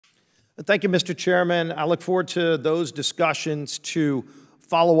Thank you, Mr. Chairman. I look forward to those discussions to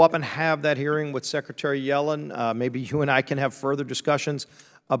follow up and have that hearing with Secretary Yellen. Maybe you and I can have further discussions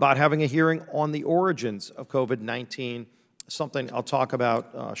about having a hearing on the origins of COVID-19, something I'll talk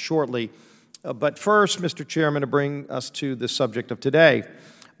about shortly. But first, Mr. Chairman, to bring us to the subject of today,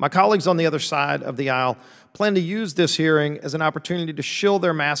 my colleagues on the other side of the aisle plan to use this hearing as an opportunity to shill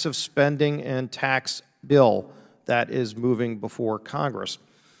their massive spending and tax bill that is moving before Congress.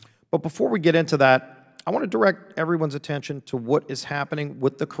 But before we get into that, I want to direct everyone's attention to what is happening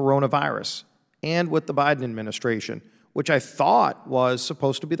with the coronavirus and with the Biden administration, which I thought was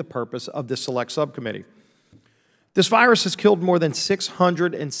supposed to be the purpose of this select subcommittee. This virus has killed more than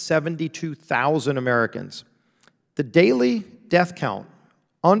 672,000 Americans. The daily death count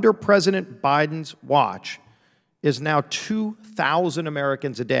under President Biden's watch is now 2,000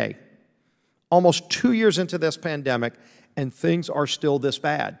 Americans a day. Almost 2 years into this pandemic, and things are still this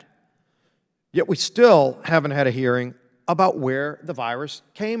bad. Yet we still haven't had a hearing about where the virus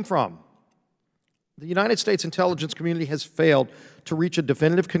came from. The United States intelligence community has failed to reach a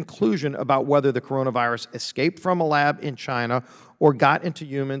definitive conclusion about whether the coronavirus escaped from a lab in China or got into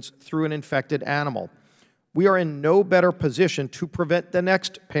humans through an infected animal. We are in no better position to prevent the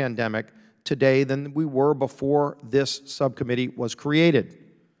next pandemic today than we were before this subcommittee was created.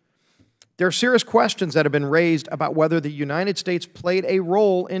 There are serious questions that have been raised about whether the United States played a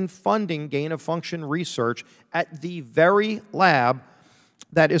role in funding gain-of-function research at the very lab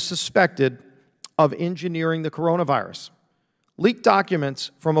that is suspected of engineering the coronavirus. Leaked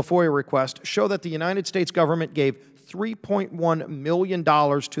documents from a FOIA request show that the United States government gave $3.1 million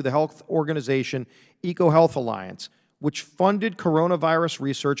to the health organization EcoHealth Alliance, which funded coronavirus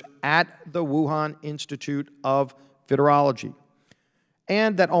research at the Wuhan Institute of Virology,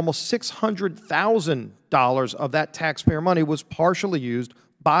 and that almost $600,000 of that taxpayer money was partially used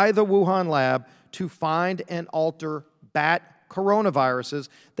by the Wuhan lab to find and alter bat coronaviruses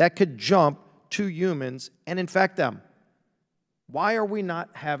that could jump to humans and infect them. Why are we not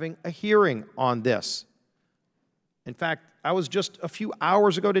having a hearing on this? In fact, I was just a few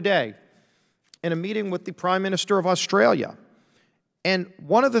hours ago today in a meeting with the Prime Minister of Australia, and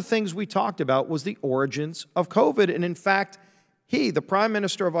one of the things we talked about was the origins of COVID, and in fact, the Prime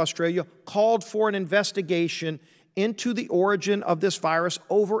Minister of Australia, called for an investigation into the origin of this virus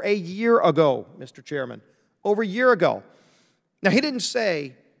over a year ago, Mr. Chairman, over a year ago. Now, he didn't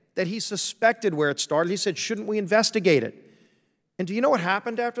say that he suspected where it started. He said, shouldn't we investigate it? And do you know what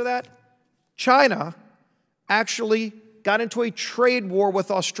happened after that? China actually got into a trade war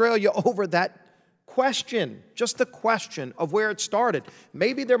with Australia over that question, just the question of where it started.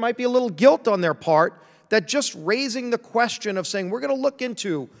 Maybe there might be a little guilt on their part that just raising the question of saying, we're going to look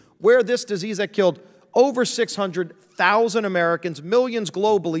into where this disease that killed over 600,000 Americans, millions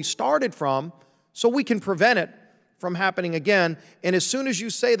globally, started from, so we can prevent it from happening again. And as soon as you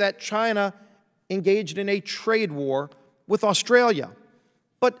say that, China engaged in a trade war with Australia.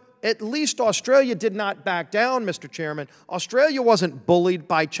 But at least Australia did not back down, Mr. Chairman. Australia wasn't bullied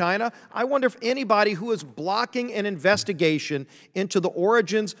by China. I wonder if anybody who is blocking an investigation into the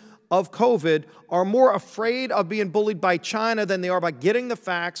origins of COVID are more afraid of being bullied by China than they are by getting the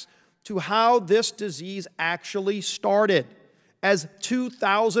facts to how this disease actually started, as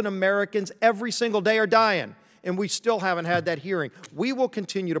 2,000 Americans every single day are dying, and we still haven't had that hearing. We will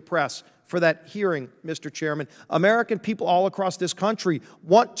continue to press for that hearing, Mr. Chairman. American people all across this country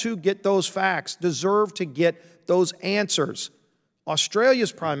want to get those facts, deserve to get those answers.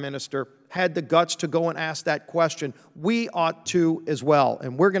 Australia's Prime Minister had the guts to go and ask that question. We ought to as well,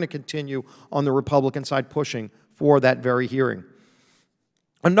 and we're going to continue on the Republican side pushing for that very hearing.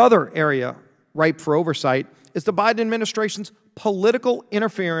 Another area ripe for oversight is the Biden administration's political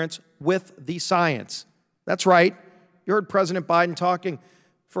interference with the science. That's right. You heard President Biden talking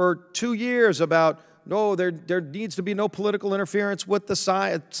for 2 years about, no, there needs to be no political interference with the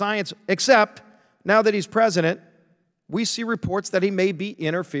science, except now that he's president, we see reports that he may be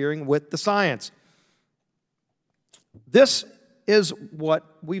interfering with the science. This is what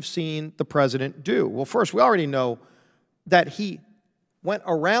we've seen the president do. Well, first, we already know that he went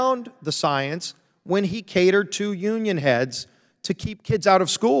around the science when he catered to union heads to keep kids out of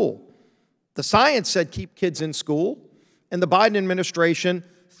school. The science said keep kids in school, and the Biden administration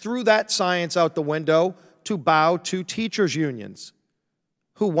threw that science out the window to bow to teachers' unions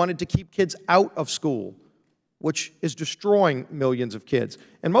who wanted to keep kids out of school, which is destroying millions of kids.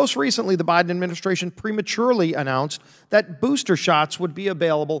 And most recently, the Biden administration prematurely announced that booster shots would be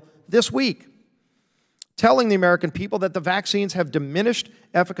available this week, telling the American people that the vaccines have diminished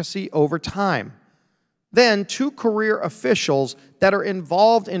efficacy over time. Then 2 career officials that are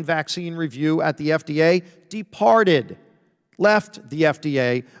involved in vaccine review at the FDA left the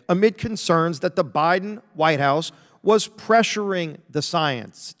FDA amid concerns that the Biden White House was pressuring the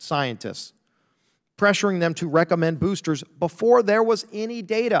scientists, pressuring them to recommend boosters before there was any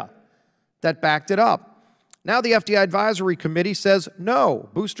data that backed it up. Now the FDA Advisory Committee says, no,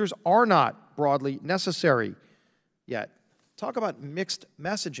 boosters are not broadly necessary yet. Talk about mixed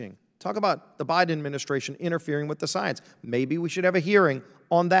messaging. Talk about the Biden administration interfering with the science. Maybe we should have a hearing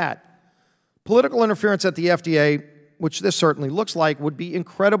on that. Political interference at the FDA, which this certainly looks like, would be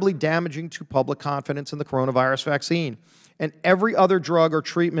incredibly damaging to public confidence in the coronavirus vaccine and every other drug or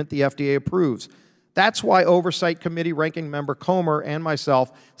treatment the FDA approves. That's why Oversight Committee Ranking Member Comer and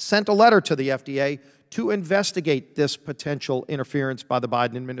myself sent a letter to the FDA to investigate this potential interference by the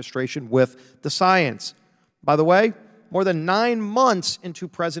Biden administration with the science. By the way, more than 9 months into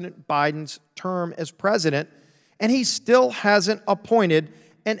President Biden's term as president, and he still hasn't appointed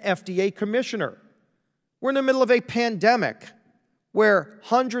an FDA commissioner. We're in the middle of a pandemic where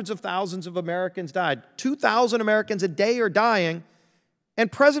hundreds of thousands of Americans died. 2,000 Americans a day are dying, and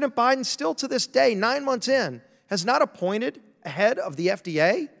President Biden still to this day, 9 months in, has not appointed a head of the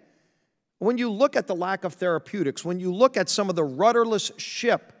FDA. When you look at the lack of therapeutics, when you look at some of the rudderless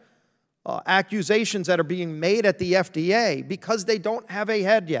ship accusations that are being made at the FDA because they don't have a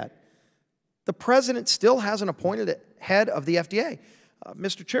head yet, the president still hasn't appointed a head of the FDA.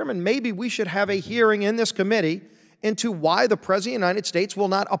 Mr. Chairman, maybe we should have a hearing in this committee into why the President of the United States will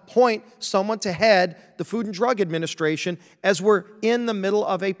not appoint someone to head the Food and Drug Administration as we're in the middle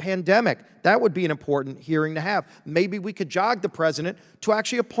of a pandemic. That would be an important hearing to have. Maybe we could jog the President to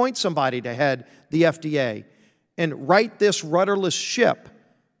actually appoint somebody to head the FDA and right this rudderless ship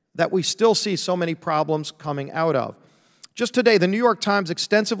that we still see so many problems coming out of. Just today, the New York Times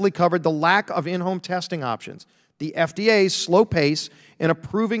extensively covered the lack of in-home testing options, the FDA's slow pace in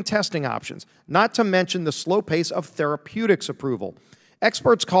approving testing options, not to mention the slow pace of therapeutics approval.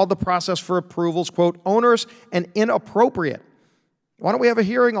 Experts called the process for approvals, quote, onerous and inappropriate. Why don't we have a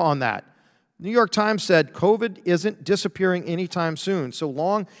hearing on that? The New York Times said COVID isn't disappearing anytime soon. So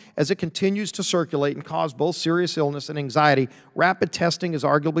long as it continues to circulate and cause both serious illness and anxiety, rapid testing is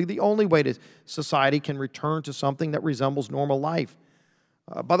arguably the only way that society can return to something that resembles normal life.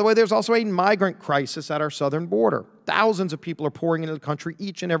 By the way, there's also a migrant crisis at our southern border. Thousands of people are pouring into the country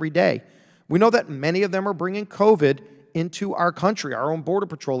each and every day. We know that many of them are bringing COVID into our country. Our own Border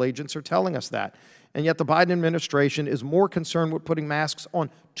Patrol agents are telling us that. And yet the Biden administration is more concerned with putting masks on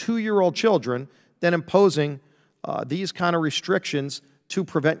 2-year-old children than imposing these kind of restrictions to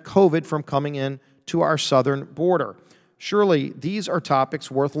prevent COVID from coming in to our southern border. Surely these are topics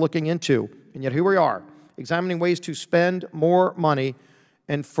worth looking into. And yet here we are, examining ways to spend more money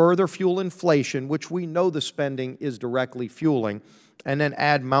and further fuel inflation, which we know the spending is directly fueling, and then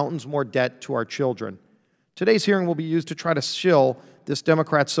add mountains more debt to our children. Today's hearing will be used to try to shill this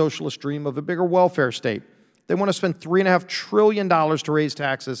Democrat socialist dream of a bigger welfare state. They want to spend $3.5 trillion to raise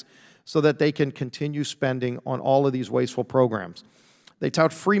taxes so that they can continue spending on all of these wasteful programs. They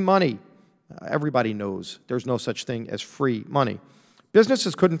tout free money. Everybody knows there's no such thing as free money.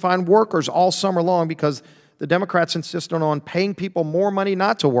 Businesses couldn't find workers all summer long because the Democrats insisted on paying people more money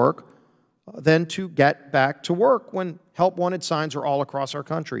not to work than to get back to work when help wanted signs are all across our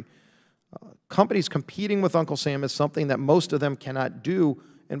country. Companies competing with Uncle Sam is something that most of them cannot do.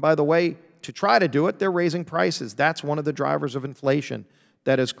 And by the way, to try to do it, they're raising prices. That's one of the drivers of inflation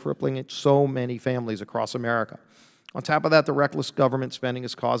that is crippling so many families across America. On top of that, the reckless government spending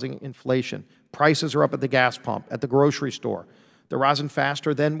is causing inflation. Prices are up at the gas pump, at the grocery store. They're rising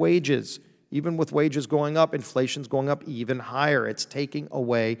faster than wages. Even with wages going up, inflation's going up even higher. It's taking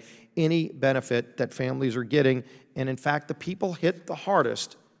away any benefit that families are getting. And in fact, the people hit the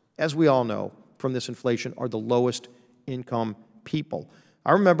hardest, as we all know, from this inflation are the lowest income people.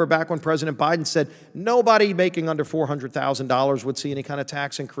 I remember back when President Biden said nobody making under $400,000 would see any kind of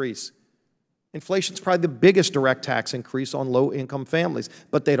tax increase. Inflation's probably the biggest direct tax increase on low-income families,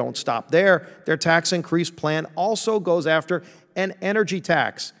 but they don't stop there. Their tax increase plan also goes after an energy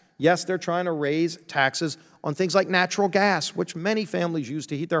tax. Yes, they're trying to raise taxes on things like natural gas, which many families use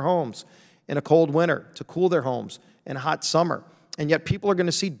to heat their homes in a cold winter, to cool their homes in a hot summer. And yet people are going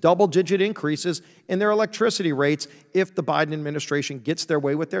to see double-digit increases in their electricity rates if the Biden administration gets their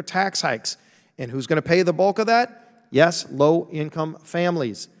way with their tax hikes. And who's going to pay the bulk of that? Yes, low-income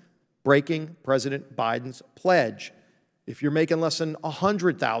families, breaking President Biden's pledge. If you're making less than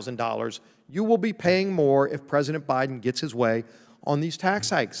 $100,000, you will be paying more if President Biden gets his way on these tax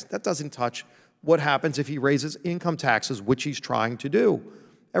hikes. That doesn't touch what happens if he raises income taxes, which he's trying to do.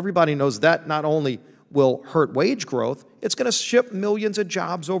 Everybody knows that not only will hurt wage growth, it's going to ship millions of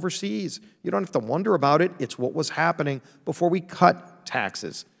jobs overseas. You don't have to wonder about it. It's what was happening before we cut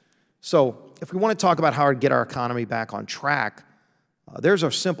taxes. So if we want to talk about how to get our economy back on track, there's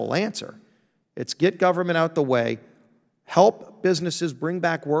a simple answer. It's get government out the way, help businesses bring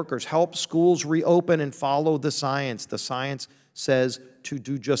back workers, help schools reopen and follow the science. The science says to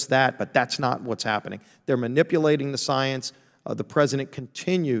do just that, but that's not what's happening. They're manipulating the science. The president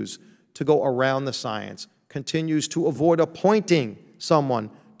continues to go around the science, continues to avoid appointing someone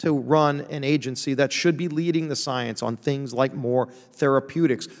to run an agency that should be leading the science on things like more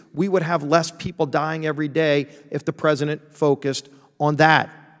therapeutics. We would have less people dying every day if the president focused on that.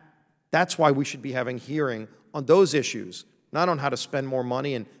 That's why we should be having hearing on those issues, not on how to spend more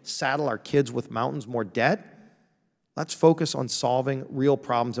money and saddle our kids with mountains more debt. Let's focus on solving real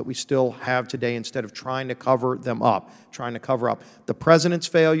problems that we still have today instead of trying to cover them up, trying to cover up the president's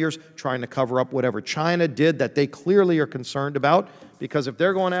failures, trying to cover up whatever China did that they clearly are concerned about, because if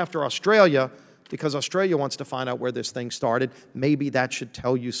they're going after Australia because Australia wants to find out where this thing started, maybe that should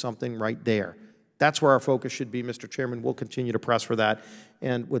tell you something right there. That's where our focus should be, Mr. Chairman. We'll continue to press for that.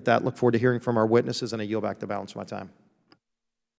 And with that, look forward to hearing from our witnesses, and I yield back the balance of my time.